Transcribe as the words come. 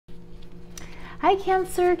Hi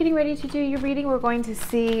Cancer, getting ready to do your reading. We're going to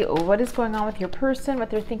see what is going on with your person, what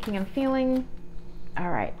they're thinking and feeling. All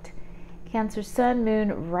right, Cancer, Sun,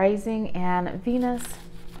 Moon, Rising, and Venus.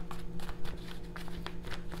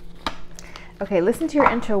 Okay, listen to your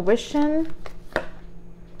intuition.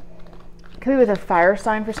 Could be with a fire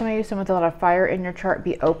sign for some of you, someone with a lot of fire in your chart.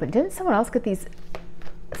 Be open. Didn't someone else get these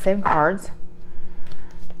same cards?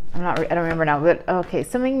 I don't remember now, but okay,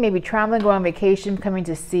 something maybe traveling, going on vacation, coming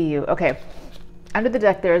to see you. Okay. Under the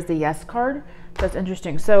deck, there is the Yes card. That's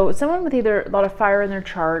interesting. So someone with either a lot of fire in their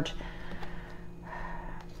chart.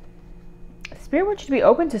 Spirit wants you to be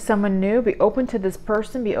open to someone new, be open to this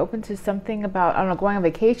person, be open to something about, I don't know, going on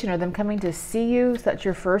vacation or them coming to see you. So that's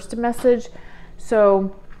your first message.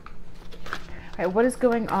 So, all right, what is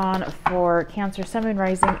going on for Cancer, Sun, Moon,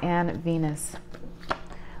 Rising, and Venus?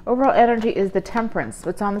 Overall energy is the Temperance.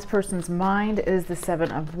 What's on this person's mind is the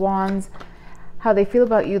Seven of Wands. How they feel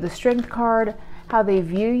about you, the Strength card. How they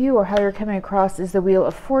view you or how you're coming across is the Wheel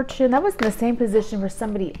of Fortune. That was in the same position for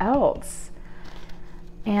somebody else.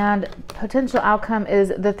 And potential outcome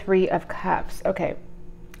is the Three of Cups. Okay,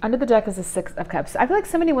 under the deck is the Six of Cups. I feel like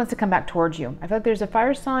somebody wants to come back towards you. I feel like there's a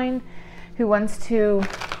fire sign who wants to,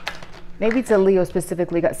 maybe it's a Leo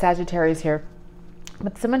specifically, got Sagittarius here,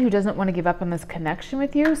 but someone who doesn't want to give up on this connection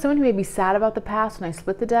with you, someone who may be sad about the past. When I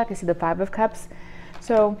split the deck, I see the Five of Cups.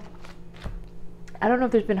 So I don't know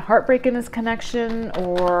if there's been heartbreak in this connection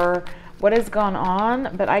or what has gone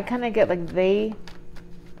on, but I kind of get like they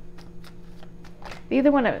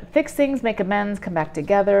either want to fix things, make amends, come back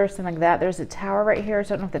together, something like that. There's a Tower right here,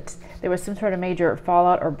 so I don't know if there was some sort of major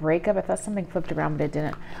fallout or breakup. I thought something flipped around, but it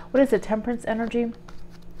didn't. What is the Temperance energy?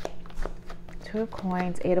 Two of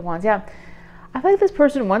Coins, Eight of Wands. Yeah, I feel like this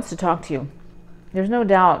person wants to talk to you. There's no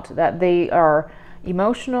doubt that they are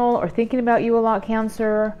emotional or thinking about you a lot,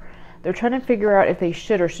 Cancer. They're trying to figure out if they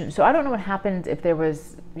should or shouldn't. So I don't know what happens if there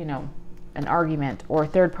was, you know, an argument or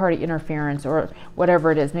third-party interference or whatever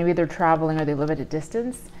it is. Maybe they're traveling or they live at a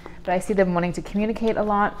distance. But I see them wanting to communicate a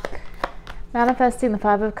lot. Manifesting the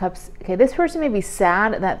Five of Cups. Okay, this person may be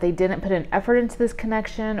sad that they didn't put an effort into this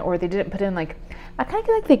connection, or they didn't put in, like, I kind of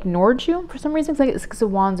feel like they ignored you for some reason. It's like it's Six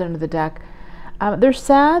of Wands under the deck. They're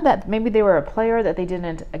sad that maybe they were a player, that they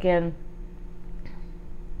didn't, again,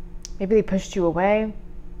 maybe they pushed you away.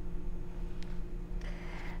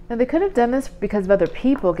 Now, they could have done this because of other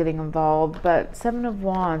people getting involved, but Seven of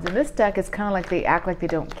Wands. In this deck, it's kind of like they act like they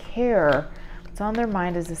don't care. What's on their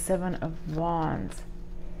mind is the Seven of Wands.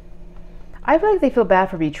 I feel like they feel bad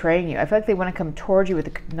for betraying you. I feel like they want to come towards you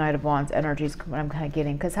with the Knight of Wands energy is what I'm kind of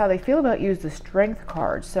getting. Because how they feel about you is the Strength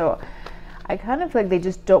card. So I kind of feel like they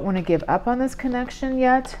just don't want to give up on this connection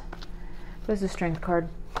yet. There's the Strength card.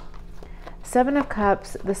 Seven of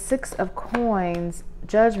Cups, the Six of Coins,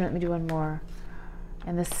 Judgment. Let me do one more.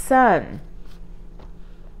 And the Sun.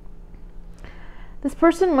 This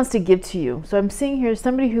person wants to give to you. So I'm seeing here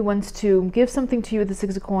somebody who wants to give something to you with the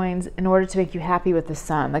Six of Coins in order to make you happy with the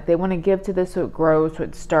Sun. Like they want to give to this so it grows, so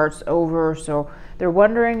it starts over. So they're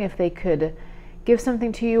wondering if they could give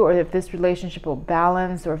something to you or if this relationship will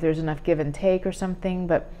balance or if there's enough give and take or something.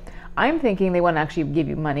 But I'm thinking they want to actually give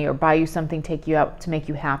you money or buy you something, take you out to make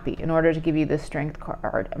you happy in order to give you the Strength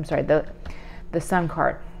card. I'm sorry, the Sun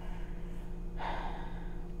card.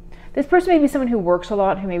 This person may be someone who works a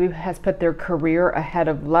lot, who maybe has put their career ahead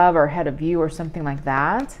of love or ahead of you or something like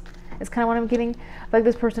that. It's kind of what I'm getting. Like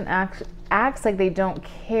this person acts like they don't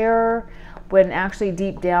care when actually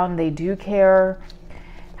deep down they do care.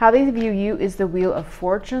 How they view you is the Wheel of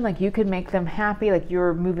Fortune. Like you could make them happy, like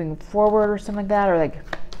you're moving forward or something like that. Or like,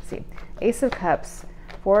 let's see, Ace of Cups,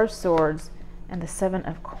 Four of Swords, and the Seven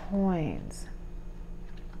of Coins.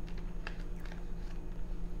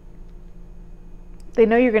 They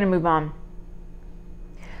know you're going to move on.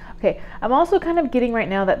 Okay, I'm also kind of getting right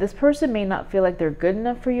now that this person may not feel like they're good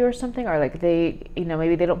enough for you or something, or like they, you know,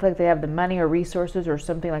 maybe they don't feel like they have the money or resources or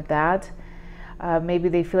something like that. Maybe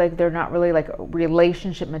they feel like they're not really like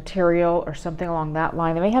relationship material or something along that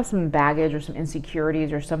line. They may have some baggage or some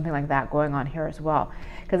insecurities or something like that going on here as well.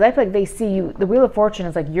 Because I feel like they see you, the Wheel of Fortune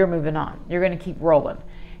is like you're moving on. You're going to keep rolling.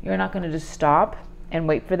 You're not going to just stop and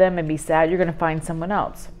wait for them and be sad. You're going to find someone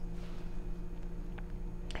else.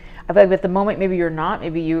 I feel like at the moment, maybe you're not,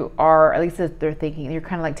 maybe you are, at least as they're thinking, you're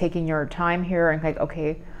kind of like taking your time here and like,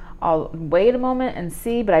 okay, I'll wait a moment and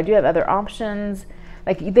see, but I do have other options.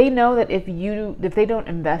 Like they know that if they don't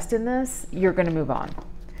invest in this, you're going to move on.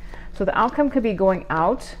 So the outcome could be going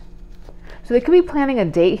out. So they could be planning a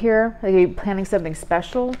date here. They could be planning something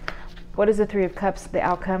special. What is the Three of Cups? The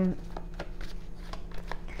outcome.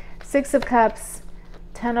 Six of Cups,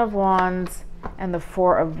 Ten of Wands, and the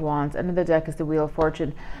Four of Wands. End of the deck is the Wheel of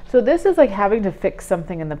Fortune. So this is like having to fix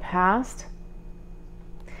something in the past.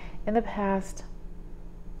 In the past,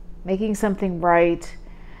 making something right.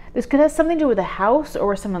 This could have something to do with a house or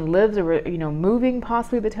where someone lives, or, you know, moving,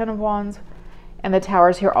 possibly the Ten of Wands. And the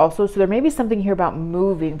Tower's here also. So there may be something here about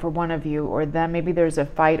moving for one of you or them. Maybe there's a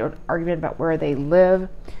fight or an argument about where they live.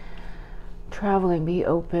 Traveling, be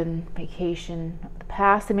open, vacation, the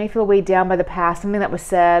past. They may feel weighed down by the past, something that was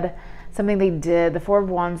said, something they did. The Four of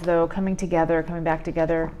Wands, though, coming together, coming back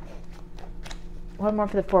together. One more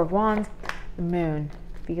for the Four of Wands. The Moon,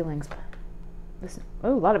 feelings. Listen,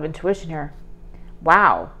 oh, a lot of intuition here.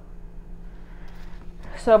 Wow.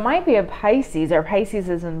 So it might be a Pisces, or Pisces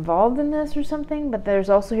is involved in this or something, but there's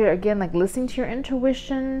also here, again, like listening to your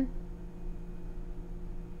intuition.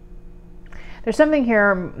 There's something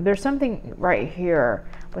here, there's something right here.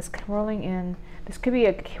 What's rolling in? This could be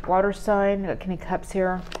a water sign, got King of Cups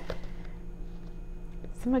here.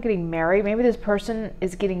 Someone getting married. Maybe this person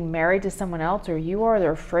is getting married to someone else, or you are.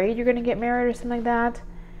 They're afraid you're going to get married or something like that.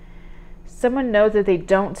 Someone knows that they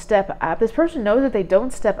don't step up. This person knows that they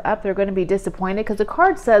don't step up, they're going to be disappointed, because the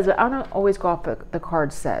card says, but I don't always go off what the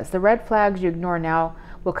card says. The red flags you ignore now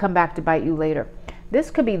will come back to bite you later.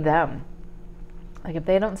 This could be them. Like if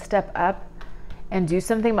they don't step up and do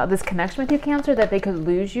something about this connection with you, Cancer, that they could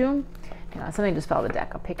lose you. You know, something just fell out of the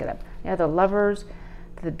deck. I'll pick it up. Yeah, the Lovers,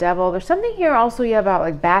 the Devil. There's something here also, yeah, about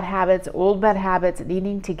like bad habits, old bad habits,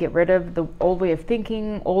 needing to get rid of the old way of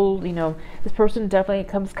thinking, old, you know, this person definitely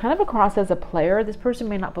comes kind of across as a player. This person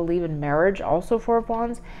may not believe in marriage, also Four of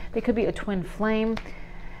Wands. They could be a twin flame.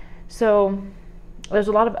 So there's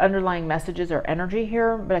a lot of underlying messages or energy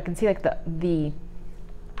here, but I can see like the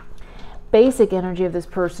basic energy of this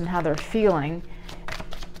person, how they're feeling.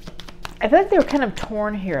 I feel like they're kind of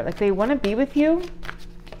torn here. Like they want to be with you,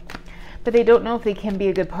 but they don't know if they can be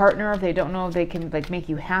a good partner, if they don't know if they can like make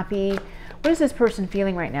you happy. What is this person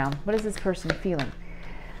feeling right now? What is this person feeling?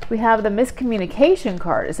 We have the miscommunication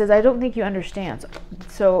card. It says, I don't think you understand.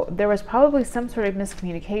 So there was probably some sort of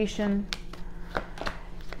miscommunication.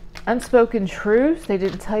 Unspoken truths. They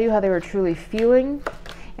didn't tell you how they were truly feeling.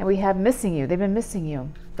 And we have missing you. They've been missing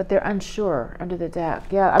you, but they're unsure under the deck.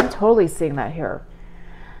 Yeah, I'm totally seeing that here.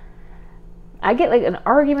 I get like an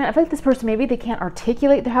argument. I feel like this person, maybe they can't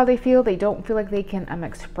articulate how they feel. They don't feel like they can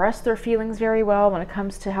express their feelings very well when it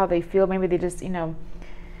comes to how they feel. Maybe they just, you know,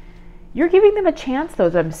 you're giving them a chance, though,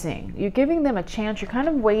 as I'm seeing. You're giving them a chance. You're kind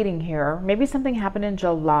of waiting here. Maybe something happened in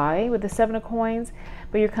July with the Seven of Coins,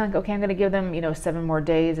 but you're kind of, okay, I'm going to give them, you know, 7 more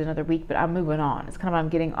days, another week, but I'm moving on. It's kind of what I'm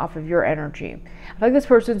getting off of your energy. I feel like this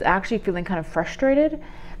person's actually feeling kind of frustrated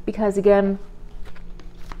because, again,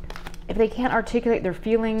 if they can't articulate their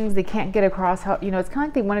feelings, they can't get across how, you know, it's kind of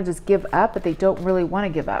like they want to just give up, but they don't really want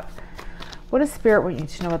to give up. What does Spirit want you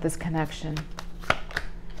to know about this connection?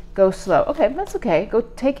 Go slow. Okay, that's okay. Go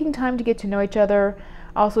taking time to get to know each other.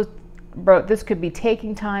 Also, bro, this could be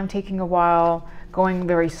taking time, taking a while, going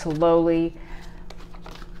very slowly.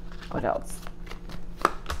 What else?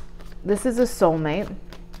 This is a soulmate.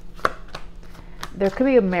 There could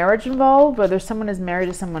be a marriage involved, whether someone is married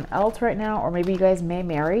to someone else right now, or maybe you guys may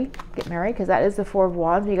get married, because that is the Four of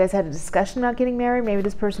Wands. You guys had a discussion about getting married. Maybe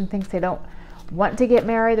this person thinks they don't want to get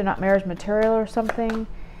married. They're not marriage material or something.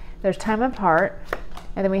 There's time apart.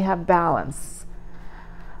 And then we have balance.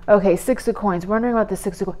 Okay, Six of Coins. Wondering about the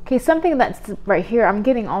Six of Coins. Okay, something that's right here. I'm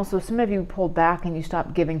getting also, some of you pulled back and you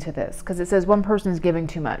stopped giving to this, because it says one person is giving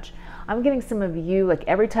too much. I'm getting some of you, like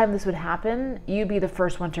every time this would happen, you be the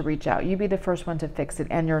first one to reach out. You be the first one to fix it,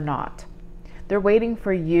 and you're not. They're waiting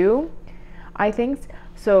for you, I think,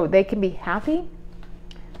 so they can be happy,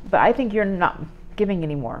 but I think you're not giving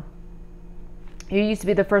anymore. You used to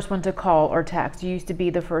be the first one to call or text. You used to be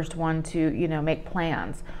the first one to, you know, make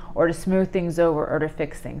plans or to smooth things over or to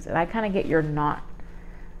fix things. And I kind of get you're not.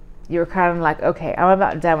 You're kind of like, okay, I'm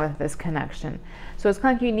about done with this connection. So it's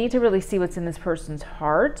kind of like you need to really see what's in this person's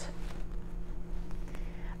heart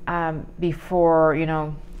before, you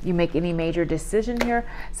know, you make any major decision here.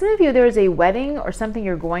 Some of you, there's a wedding or something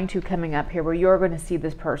you're going to coming up here where you're going to see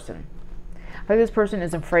this person. I think this person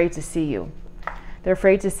is afraid to see you. They're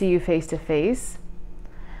afraid to see you face to face.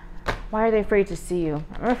 Why are they afraid to see you?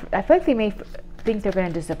 I feel like they may think they're going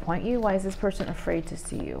to disappoint you. Why is this person afraid to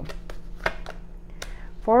see you?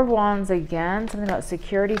 Four of Wands again. Something about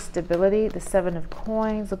security, stability. The Seven of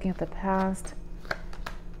Coins, looking at the past.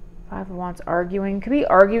 Five of Wands, arguing. Could be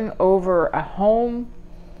arguing over a home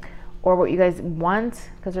or what you guys want,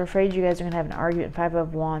 because they're afraid you guys are going to have an argument. Five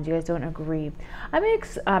of Wands, you guys don't agree. I may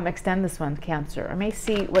extend this one, Cancer. I may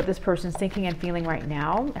see what this person's thinking and feeling right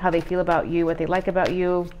now, how they feel about you, what they like about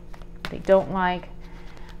you, what they don't like.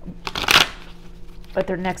 what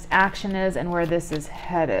their next action is and where this is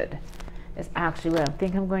headed is actually what I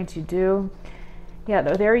think I'm going to do. Yeah,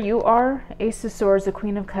 there you are. Ace of Swords, the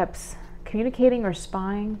Queen of Cups, communicating or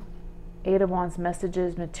spying. Eight of Wands,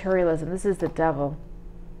 messages, materialism. This is the Devil.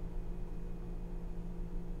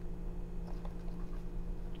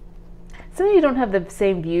 Some of you don't have the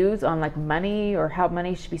same views on like money or how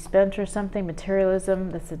money should be spent or something.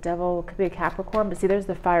 Materialism, that's the Devil. Could be a Capricorn, but see, there's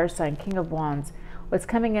the fire sign, King of Wands. What's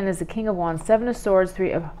coming in is the King of Wands, Seven of Swords,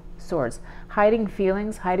 Three of Swords. Hiding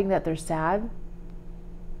feelings, hiding that they're sad.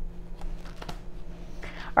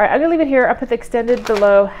 All right, I'm going to leave it here. I'll put the extended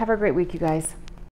below. Have a great week, you guys.